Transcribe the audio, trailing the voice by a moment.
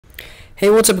Hey,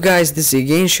 what's up guys, this is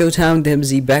again Showtime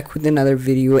Dempsey back with another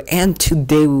video, and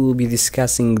today we will be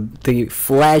discussing the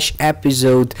Flash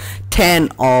episode 10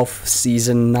 of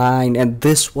season 9, and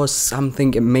this was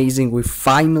something amazing. We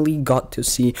finally got to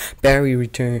see Barry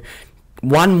return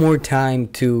one more time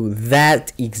to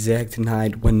that exact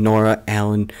night when Nora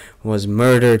Allen was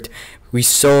murdered. We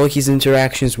saw his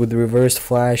interactions with Reverse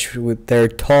Flash, with their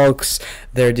talks,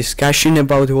 their discussion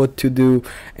about what to do,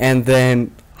 and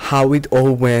then how it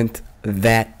all went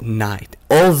that night.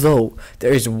 Although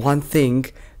there is one thing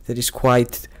that is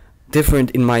quite different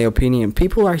in my opinion.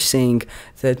 People are saying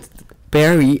that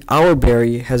our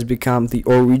Barry has become the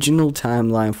original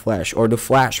timeline Flash, or the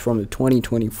Flash from the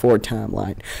 2024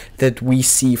 timeline that we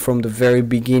see from the very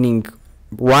beginning,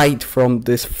 right from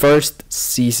this first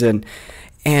season.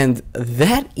 And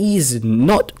that is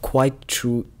not quite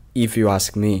true if you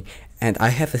ask me, and I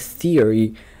have a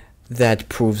theory that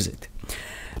proves it.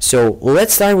 So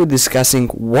let's start with discussing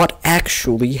what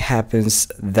actually happens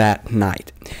that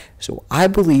night. So I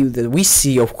believe that we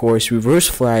see, of course, Reverse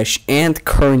Flash and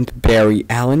current Barry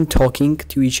Allen talking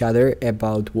to each other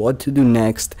about what to do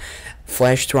next.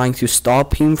 Flash trying to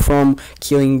stop him from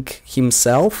killing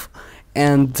himself,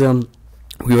 and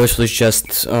Reverse Flash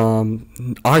just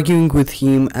arguing with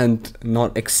him and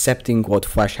not accepting what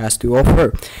Flash has to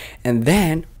offer. And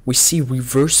then we see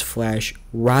Reverse Flash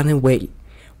run away,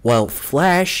 while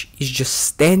Flash is just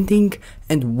standing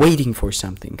and waiting for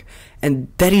something. And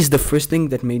that is the first thing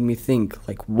that made me think,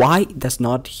 like, why does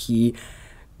not he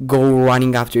go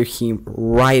running after him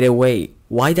right away?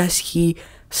 Why does he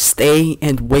stay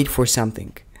and wait for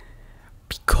something?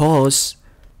 Because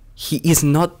he is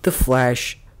not the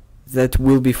Flash that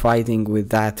will be fighting with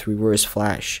that Reverse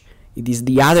Flash. It is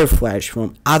the other Flash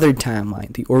from other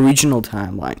timeline, the original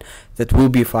timeline, that will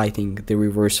be fighting the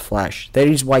Reverse Flash. That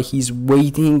is why he's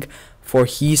waiting for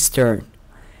his turn.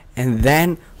 And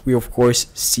then we of course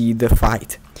see the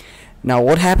fight. Now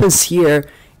what happens here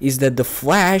is that the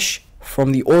Flash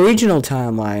from the original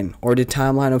timeline, or the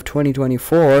timeline of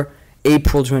 2024,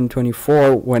 April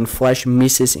 2024, when Flash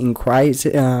misses in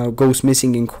goes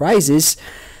missing in Crisis,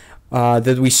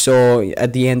 that we saw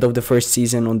at the end of the first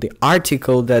season on the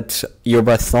article that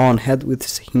Thawne had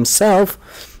with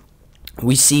himself,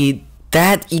 we see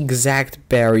that exact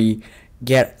Barry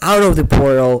get out of the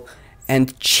portal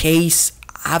and chase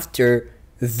after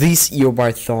this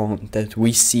Thawne that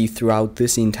we see throughout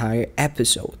this entire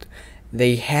episode.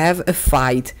 They have a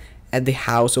fight at the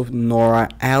house of Nora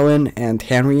Allen and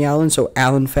Henry Allen, so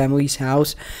Allen family's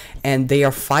house, and they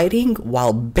are fighting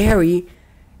while Barry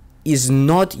is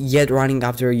not yet running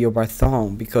after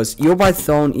Thawne, because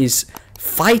Thawne is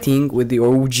fighting with the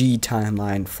OG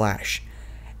timeline Flash.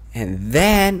 And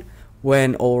then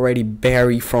when already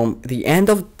Barry from the end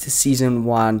of the season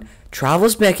 1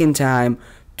 travels back in time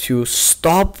to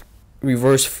stop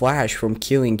Reverse Flash from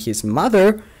killing his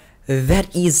mother,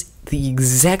 that is the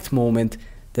exact moment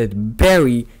that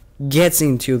Barry gets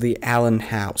into the Allen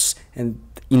house and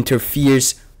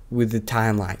interferes with the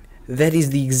timeline. That is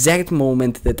the exact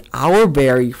moment that our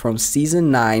Barry from season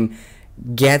 9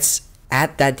 gets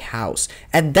at that house.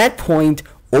 At that point,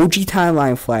 OG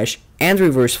Timeline Flash and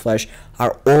Reverse Flash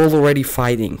are already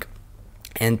fighting.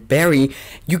 And Barry,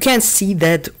 you can see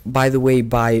that, by the way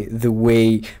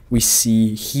we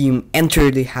see him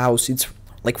enter the house. It's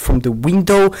like from the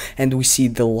window, and we see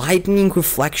the lightning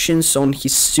reflections on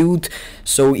his suit,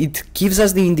 so it gives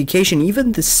us the indication,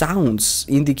 even the sounds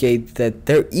indicate that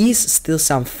there is still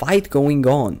some fight going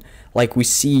on. Like we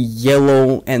see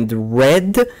yellow and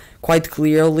red quite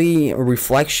clearly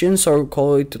reflections, or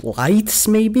call it lights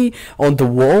maybe, on the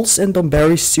walls and on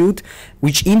Barry's suit,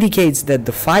 which indicates that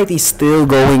the fight is still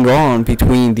going on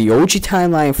between the OG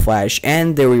Timeline Flash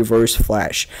and the Reverse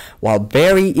Flash, while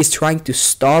Barry is trying to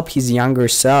stop his younger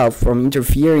self from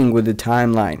interfering with the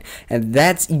timeline. And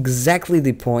that's exactly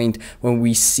the point when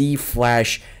we see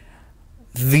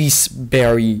this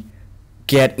Barry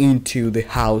get into the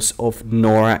house of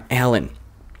Nora Allen.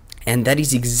 And that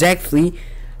is exactly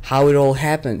how it all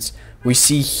happens. We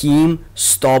see him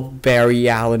stop Barry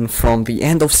Allen from the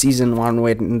end of season 1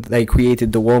 when they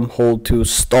created the wormhole to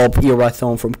stop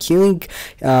Thawne from killing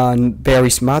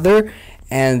Barry's mother,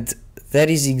 and that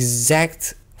is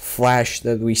exact Flash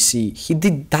that we see. He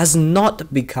does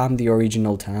not become the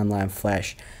original timeline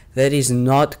Flash. That is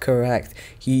not correct.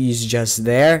 He is just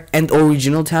there, and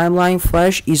original timeline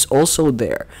Flash is also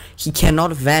there. He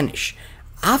cannot vanish.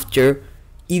 After,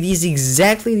 it is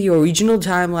exactly the original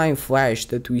timeline Flash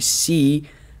that we see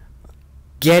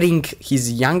getting his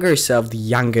younger self, the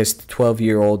youngest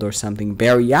 12-year-old or something,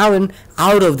 Barry Allen,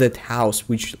 out of that house,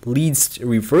 which leads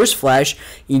Reverse Flash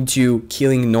into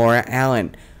killing Nora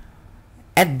Allen.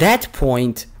 At that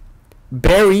point,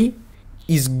 Barry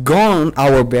is gone.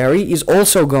 Our Barry is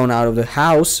also gone out of the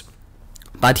house,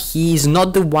 but he is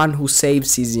not the one who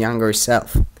saves his younger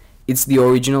self. It's the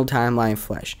original timeline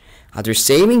Flash. After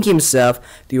saving himself,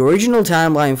 the original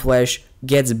timeline Flash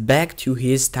gets back to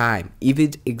his time, if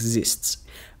it exists.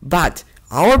 But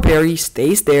our Barry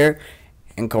stays there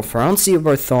and confronts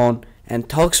Silverthorn and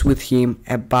talks with him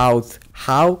about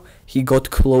how he got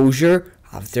closure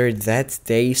after that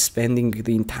day, spending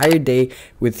the entire day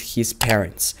with his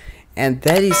parents. And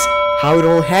that is how it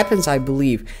all happens, I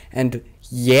believe. And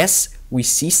yes, we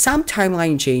see some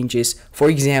timeline changes. For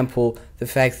example, the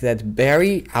fact that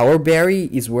Barry, our Barry,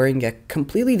 is wearing a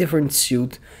completely different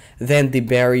suit than the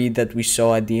Barry that we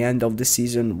saw at the end of the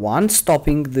season 1,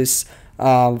 stopping this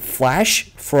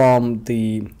Flash from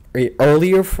the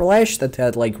earlier Flash that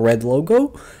had like red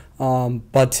logo.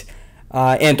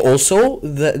 And also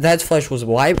that Flash was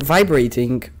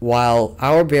vibrating while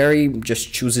our Barry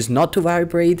just chooses not to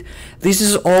vibrate. This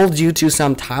is all due to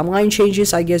some timeline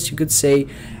changes, I guess you could say.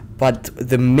 But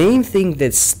the main thing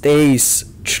that stays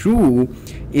true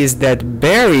is that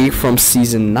Barry from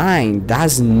season 9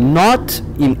 does not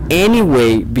in any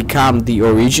way become the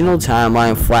original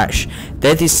timeline Flash.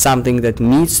 That is something that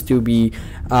needs to be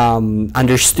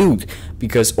understood,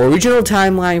 because original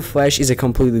timeline Flash is a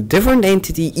completely different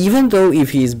entity. Even though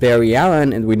if he is Barry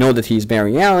Allen, and we know that he is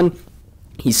Barry Allen,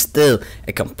 he's still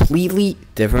a completely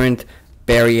different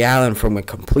Barry Allen from a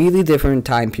completely different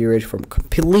time period, from a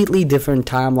completely different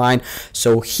timeline.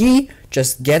 So he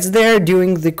just gets there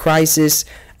during the crisis.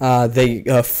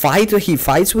 He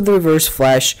fights with the Reverse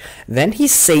Flash, then he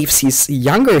saves his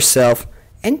younger self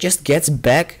and just gets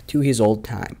back to his old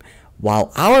time,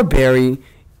 while our Barry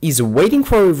is waiting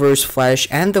for Reverse Flash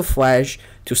and the Flash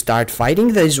to start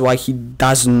fighting. That is why he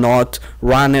does not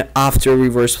run after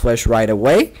Reverse Flash right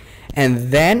away.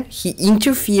 And then he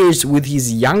interferes with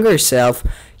his younger self.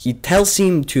 He tells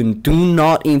him to do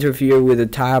not interfere with the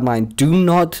timeline, do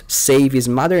not save his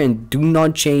mother, and do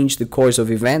not change the course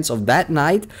of events of that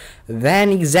night. Then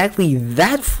exactly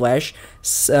that Flash,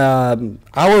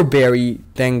 our Barry,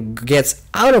 then gets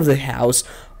out of the house,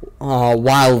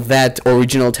 while that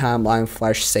original timeline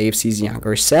Flash saves his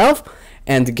younger self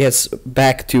and gets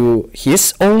back to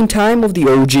his own time of the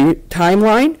OG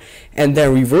timeline. And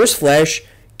then Reverse Flash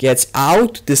gets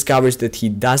out, discovers that he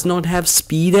does not have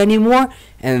speed anymore,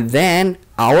 and then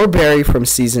our Barry from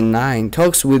season 9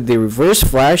 talks with the Reverse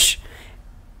Flash,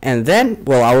 and then,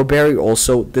 well, our Barry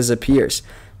also disappears.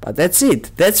 But that's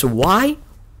it. That's why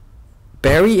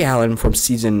Barry Allen from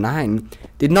season 9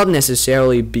 did not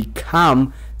necessarily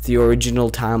become the original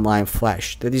timeline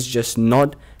Flash. That is just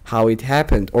not how it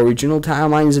happened. Original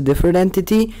timeline is a different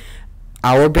entity.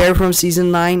 Our Barry from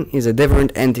season 9 is a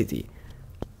different entity.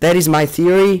 That is my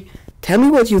theory. Tell me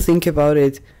what you think about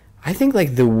it. I think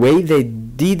like the way they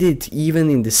did it, even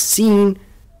in the scene,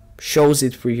 shows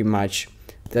it pretty much.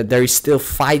 That there is still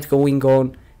fight going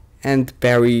on, and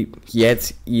Barry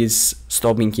yet is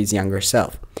stopping his younger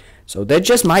self. So that's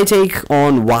just my take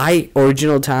on why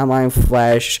original timeline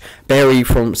Flash, Barry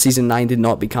from season 9 did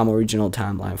not become original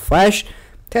timeline Flash.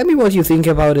 Tell me what you think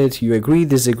about it. You agree,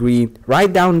 disagree?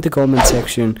 Write down in the comment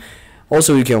section.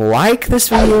 Also, you can like this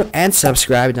video and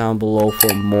subscribe down below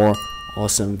for more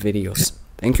awesome videos.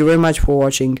 Thank you very much for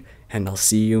watching, and I'll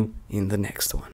see you in the next one.